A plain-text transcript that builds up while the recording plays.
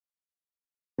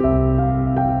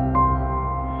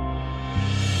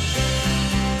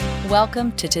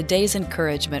Welcome to today's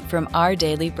encouragement from Our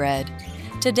Daily Bread.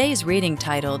 Today's reading,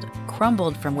 titled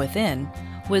Crumbled from Within,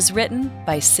 was written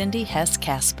by Cindy Hess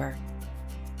Casper.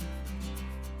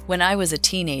 When I was a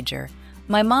teenager,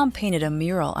 my mom painted a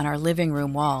mural on our living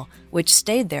room wall, which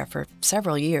stayed there for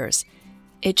several years.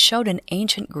 It showed an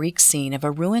ancient Greek scene of a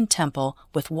ruined temple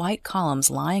with white columns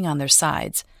lying on their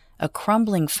sides, a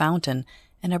crumbling fountain,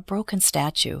 and a broken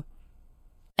statue.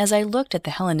 As I looked at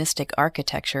the Hellenistic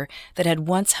architecture that had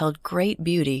once held great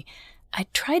beauty, I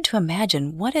tried to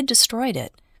imagine what had destroyed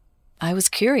it. I was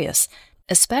curious,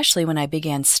 especially when I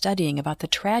began studying about the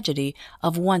tragedy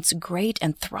of once great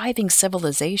and thriving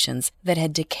civilizations that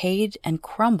had decayed and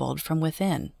crumbled from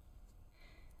within.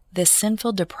 The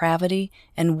sinful depravity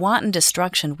and wanton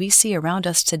destruction we see around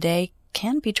us today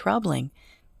can be troubling.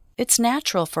 It's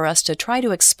natural for us to try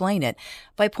to explain it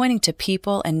by pointing to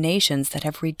people and nations that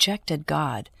have rejected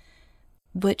God.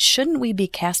 But shouldn't we be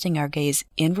casting our gaze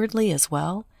inwardly as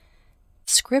well?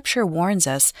 Scripture warns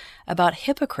us about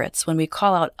hypocrites when we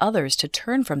call out others to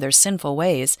turn from their sinful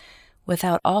ways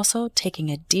without also taking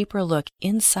a deeper look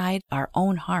inside our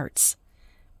own hearts.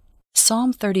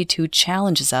 Psalm 32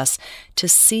 challenges us to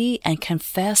see and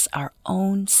confess our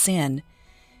own sin.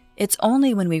 It's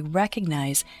only when we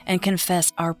recognize and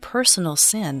confess our personal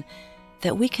sin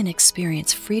that we can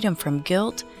experience freedom from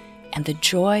guilt and the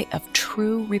joy of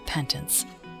true repentance.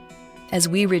 As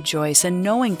we rejoice in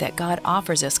knowing that God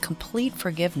offers us complete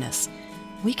forgiveness,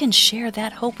 we can share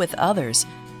that hope with others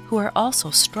who are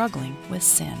also struggling with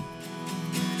sin.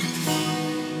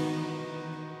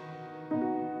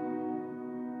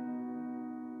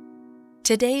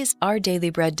 Today's Our Daily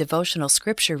Bread devotional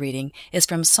scripture reading is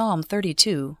from Psalm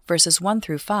 32, verses 1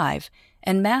 through 5,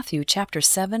 and Matthew chapter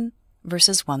 7,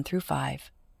 verses 1 through 5.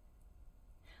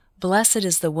 Blessed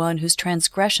is the one whose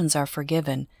transgressions are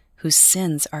forgiven, whose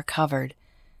sins are covered.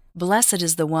 Blessed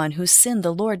is the one whose sin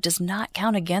the Lord does not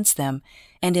count against them,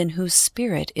 and in whose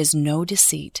spirit is no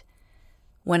deceit.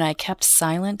 When I kept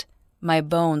silent, my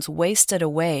bones wasted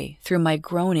away through my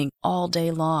groaning all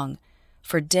day long.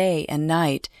 For day and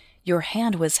night your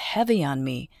hand was heavy on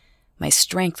me. My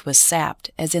strength was sapped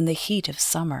as in the heat of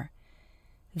summer.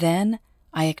 Then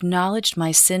I acknowledged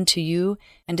my sin to you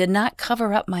and did not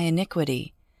cover up my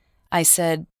iniquity. I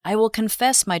said, I will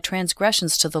confess my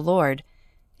transgressions to the Lord,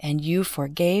 and you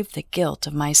forgave the guilt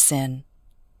of my sin.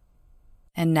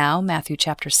 And now Matthew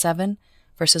chapter 7,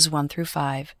 verses 1 through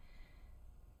 5.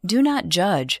 Do not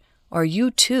judge, or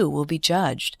you too will be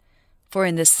judged. For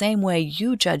in the same way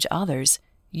you judge others,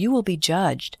 you will be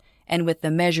judged, and with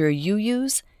the measure you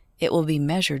use, it will be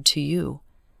measured to you.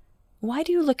 Why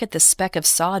do you look at the speck of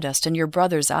sawdust in your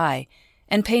brother's eye,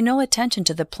 and pay no attention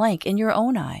to the plank in your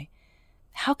own eye?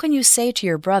 How can you say to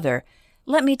your brother,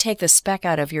 let me take the speck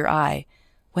out of your eye,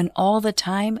 when all the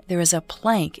time there is a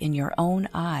plank in your own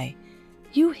eye?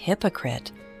 You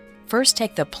hypocrite! First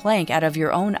take the plank out of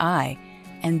your own eye,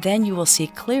 and then you will see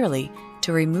clearly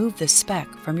to remove the speck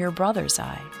from your brother's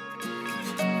eye.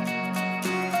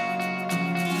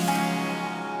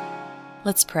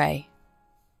 Let's pray.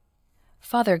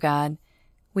 Father God,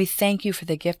 we thank you for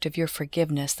the gift of your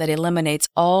forgiveness that eliminates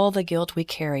all the guilt we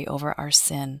carry over our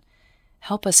sin.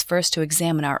 Help us first to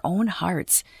examine our own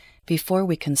hearts before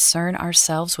we concern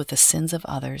ourselves with the sins of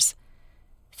others.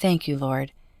 Thank you,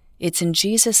 Lord. It's in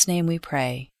Jesus' name we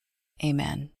pray.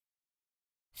 Amen.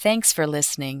 Thanks for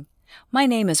listening. My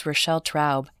name is Rochelle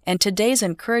Traub, and today's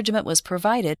encouragement was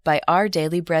provided by Our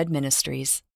Daily Bread Ministries.